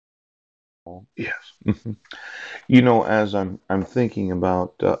Oh, yes. As I'm thinking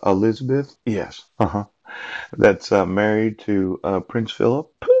about Elizabeth, yes, that's married to Prince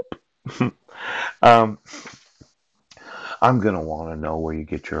Philip. Poop. um, I'm gonna want to know where you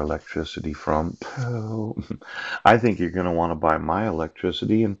get your electricity from. I think you're gonna want to buy my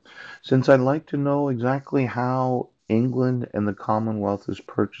electricity, and since I'd like to know exactly how England and the Commonwealth is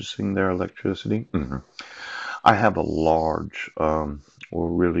purchasing their electricity, I have a large or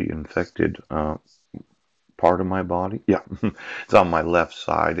really infected part of my body. Yeah, it's on my left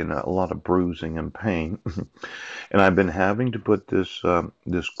side and a lot of bruising and pain. And I've been having to put this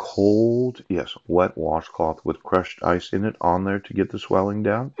cold, yes, wet washcloth with crushed ice in it on there to get the swelling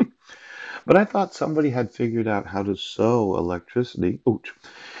down. But I thought somebody had figured out how to sew electricity, ouch,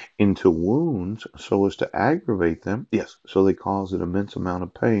 into wounds so as to aggravate them. Yes, so they cause an immense amount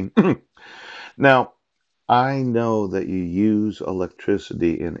of pain. Now, I know that you use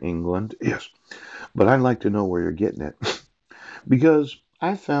electricity in England. Yes, but I'd like to know where you're getting it. Because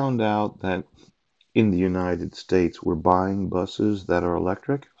I found out that in the United States we're buying buses that are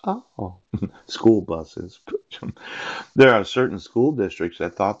electric. Oh, school buses. There are certain school districts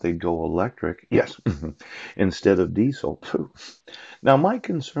that thought they'd go electric. Yes, instead of diesel. Now, my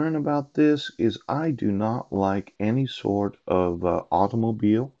concern about this is I do not like any sort of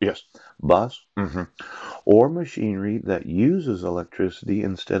automobile, yes, bus, or machinery that uses electricity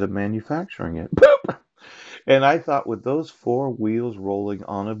instead of manufacturing it. And I thought with those four wheels rolling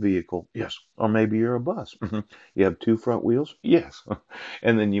on a vehicle, yes, or maybe you're a bus. You have two front wheels, yes,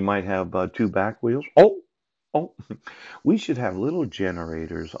 and then you might have two back wheels. Oh, we should have little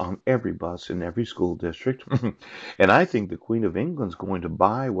generators on every bus in every school district. And I think the Queen of England's going to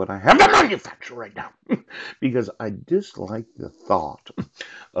buy what I have to manufacture right now because I dislike the thought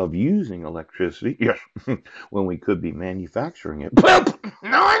of using electricity, yes, when we could be manufacturing it. No,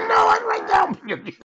 I know it right now.